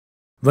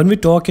When we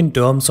talk in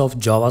terms of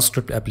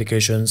JavaScript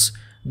applications,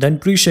 then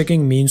tree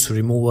shaking means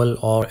removal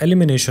or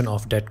elimination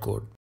of dead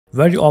code.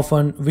 Very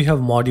often we have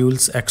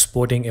modules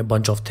exporting a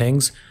bunch of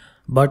things,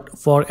 but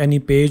for any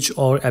page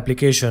or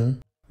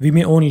application, we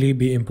may only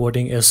be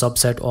importing a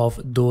subset of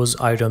those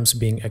items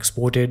being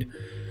exported.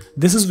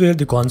 This is where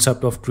the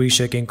concept of tree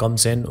shaking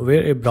comes in,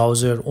 where a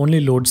browser only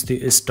loads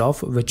the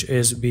stuff which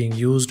is being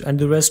used and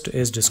the rest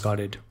is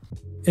discarded.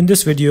 In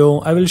this video,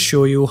 I will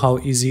show you how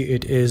easy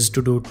it is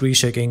to do tree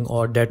shaking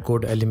or dead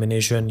code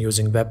elimination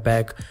using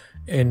Webpack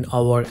in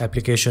our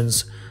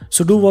applications.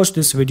 So do watch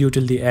this video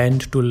till the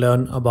end to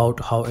learn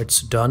about how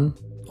it's done.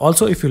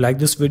 Also, if you like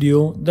this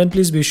video, then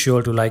please be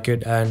sure to like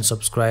it and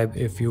subscribe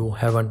if you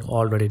haven't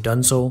already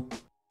done so.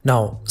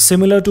 Now,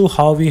 similar to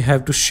how we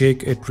have to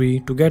shake a tree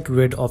to get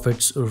rid of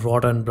its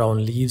rotten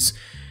brown leaves,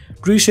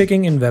 tree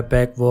shaking in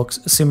Webpack works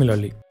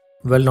similarly.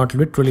 Well, not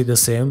literally the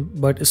same,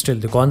 but still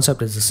the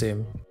concept is the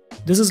same.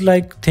 This is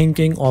like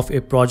thinking of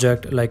a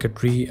project like a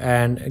tree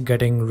and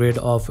getting rid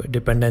of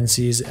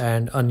dependencies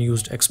and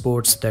unused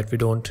exports that we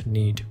don't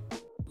need.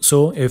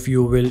 So if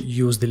you will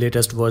use the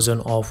latest version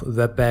of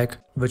Webpack,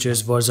 which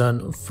is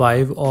version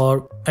 5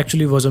 or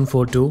actually version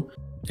 4.2,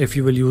 if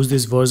you will use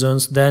these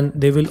versions, then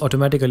they will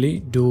automatically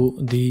do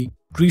the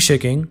tree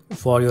shaking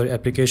for your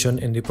application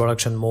in the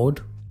production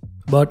mode.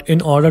 But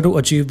in order to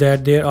achieve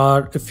that, there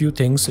are a few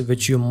things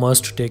which you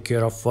must take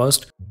care of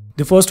first.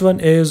 The first one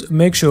is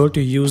make sure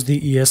to use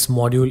the ES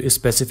module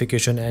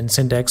specification and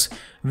syntax,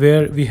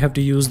 where we have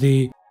to use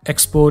the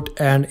export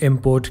and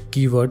import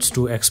keywords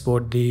to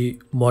export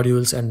the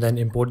modules and then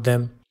import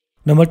them.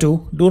 Number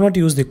 2, do not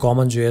use the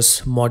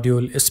CommonJS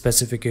module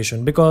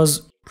specification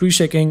because tree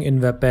shaking in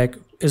Webpack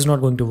is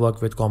not going to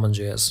work with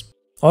CommonJS.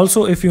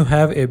 Also, if you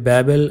have a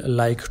Babel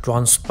like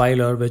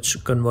transpiler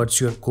which converts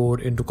your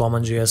code into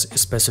CommonJS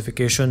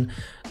specification,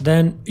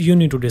 then you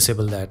need to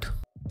disable that.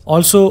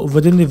 Also,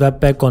 within the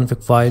Webpack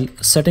config file,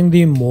 setting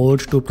the mode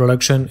to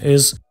production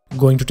is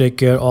going to take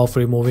care of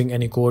removing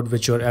any code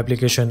which your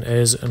application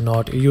is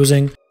not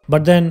using.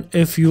 But then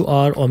if you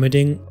are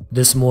omitting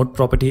this mode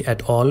property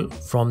at all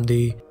from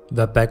the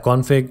Webpack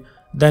config,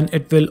 then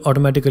it will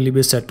automatically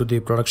be set to the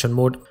production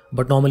mode.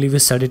 But normally we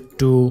set it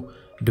to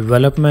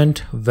development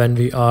when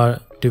we are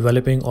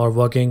developing or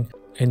working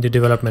in the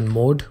development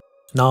mode.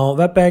 Now,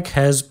 Webpack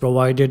has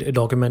provided a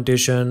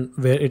documentation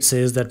where it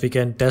says that we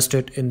can test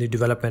it in the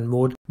development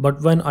mode,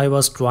 but when I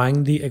was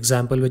trying the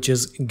example which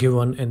is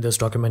given in this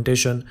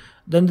documentation,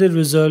 then the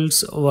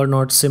results were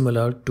not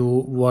similar to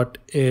what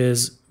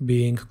is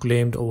being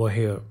claimed over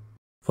here.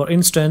 For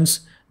instance,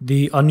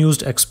 the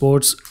unused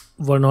exports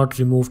were not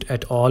removed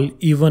at all,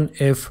 even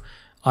if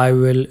I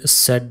will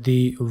set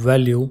the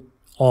value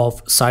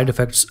of side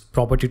effects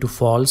property to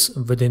false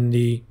within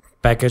the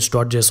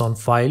package.json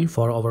file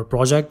for our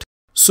project.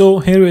 So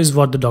here is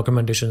what the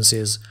documentation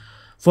says.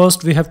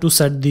 First, we have to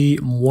set the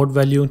mode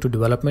value to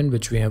development,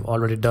 which we have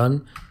already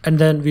done, and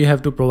then we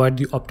have to provide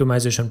the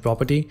optimization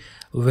property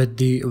with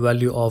the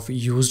value of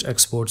used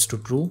exports to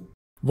true.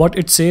 What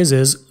it says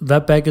is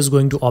Webpack is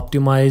going to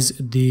optimize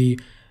the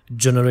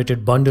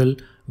generated bundle,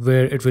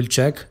 where it will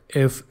check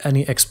if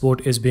any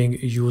export is being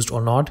used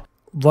or not.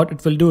 What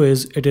it will do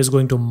is it is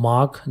going to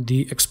mark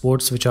the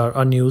exports which are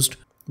unused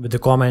with a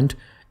comment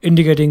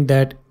indicating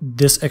that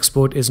this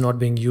export is not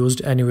being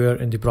used anywhere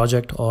in the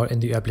project or in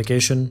the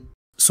application.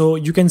 So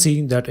you can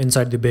see that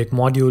inside the bake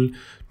module,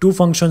 two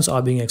functions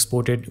are being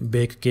exported,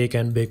 bake cake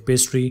and bake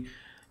pastry,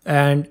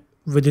 and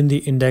within the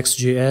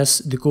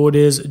index.js, the code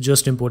is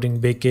just importing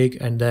bake cake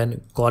and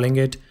then calling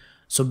it.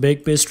 So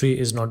bake pastry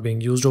is not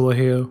being used over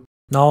here.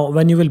 Now,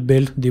 when you will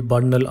build the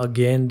bundle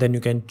again, then you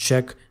can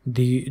check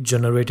the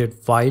generated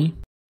file.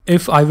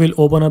 If I will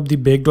open up the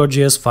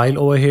bake.js file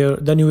over here,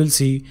 then you will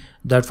see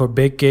that for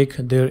bake cake,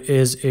 there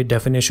is a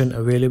definition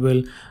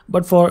available,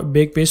 but for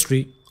bake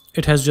pastry,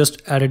 it has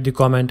just added the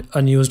comment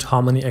unused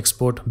harmony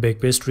export bake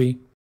pastry.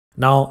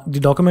 Now, the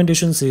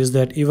documentation says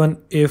that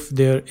even if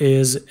there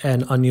is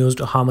an unused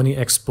harmony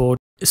export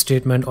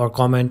statement or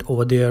comment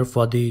over there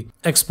for the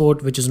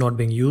export which is not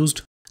being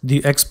used,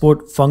 the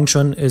export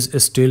function is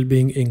still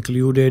being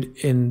included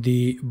in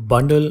the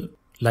bundle.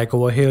 Like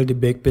over here, the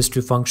bake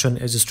pastry function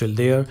is still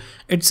there.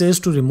 It says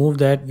to remove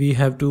that we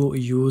have to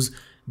use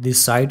the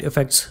side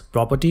effects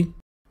property.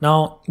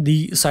 Now,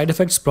 the side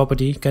effects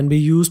property can be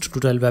used to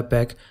tell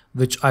Webpack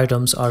which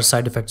items are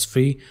side effects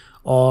free,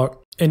 or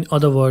in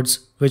other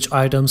words, which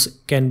items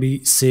can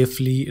be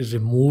safely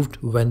removed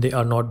when they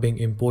are not being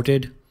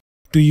imported.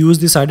 To use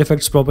the side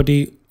effects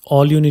property,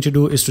 all you need to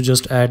do is to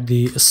just add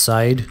the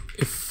side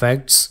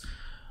effects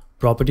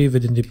property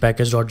within the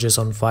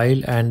package.json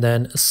file and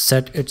then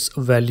set its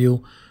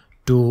value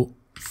to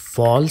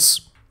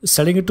false.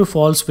 Setting it to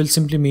false will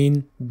simply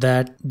mean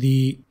that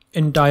the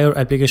entire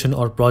application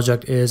or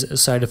project is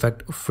side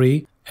effect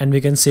free and we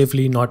can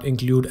safely not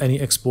include any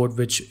export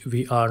which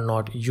we are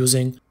not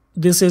using.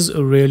 This is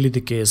rarely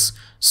the case,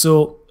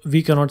 so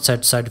we cannot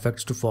set side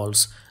effects to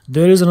false.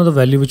 There is another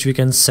value which we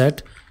can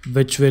set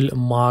which will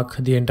mark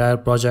the entire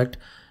project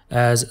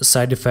as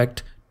side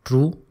effect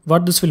true.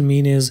 What this will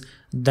mean is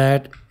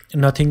that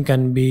nothing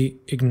can be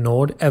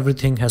ignored,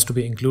 everything has to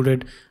be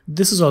included.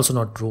 This is also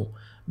not true,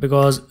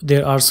 because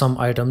there are some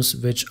items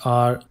which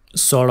are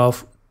sort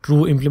of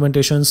true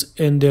implementations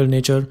in their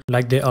nature,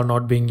 like they are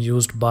not being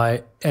used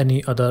by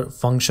any other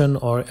function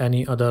or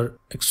any other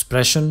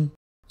expression.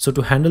 So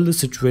to handle the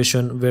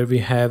situation where we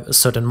have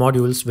certain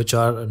modules which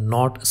are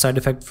not side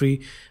effect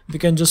free, we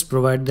can just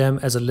provide them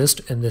as a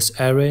list in this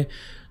array.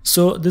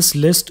 So this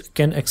list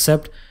can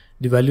accept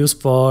the values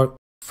for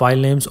file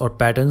names or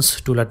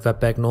patterns to let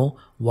Webpack know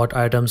what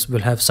items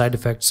will have side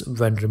effects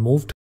when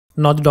removed.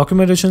 Now the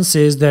documentation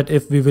says that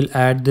if we will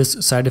add this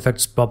side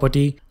effects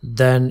property,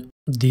 then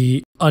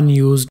the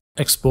unused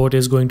export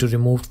is going to be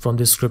removed from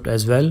this script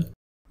as well.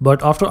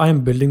 But after I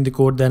am building the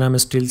code, then I'm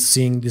still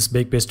seeing this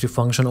bake pastry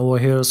function over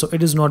here, so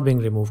it is not being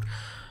removed.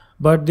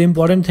 But the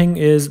important thing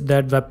is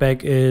that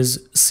Webpack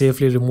is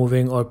safely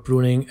removing or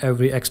pruning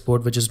every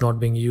export which is not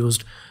being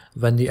used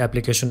when the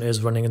application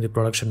is running in the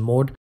production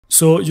mode.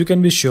 So you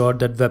can be sure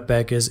that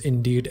Webpack is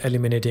indeed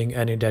eliminating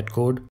any dead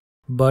code.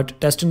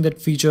 But testing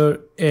that feature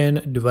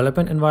in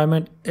development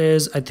environment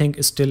is, I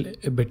think, still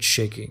a bit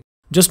shaky.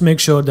 Just make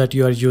sure that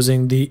you are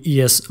using the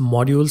ES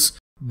modules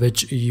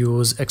which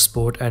use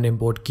export and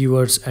import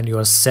keywords, and you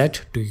are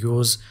set to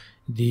use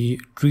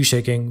the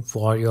Treeshaking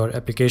for your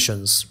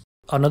applications.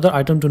 Another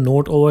item to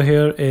note over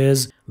here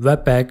is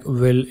Webpack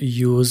will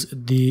use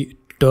the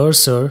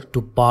cursor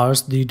to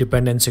parse the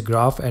dependency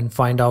graph and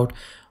find out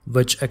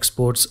which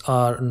exports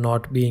are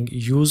not being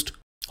used.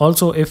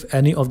 Also, if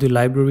any of the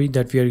library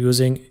that we are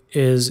using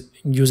is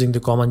using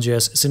the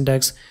CommonJS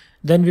syntax,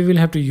 then we will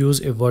have to use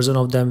a version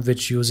of them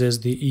which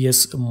uses the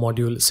ES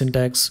module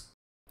syntax.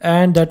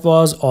 And that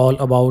was all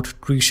about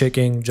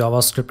Treeshaking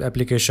JavaScript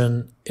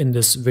application in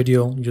this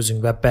video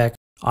using Webpack.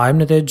 I'm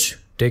Nitij,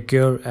 take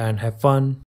care and have fun.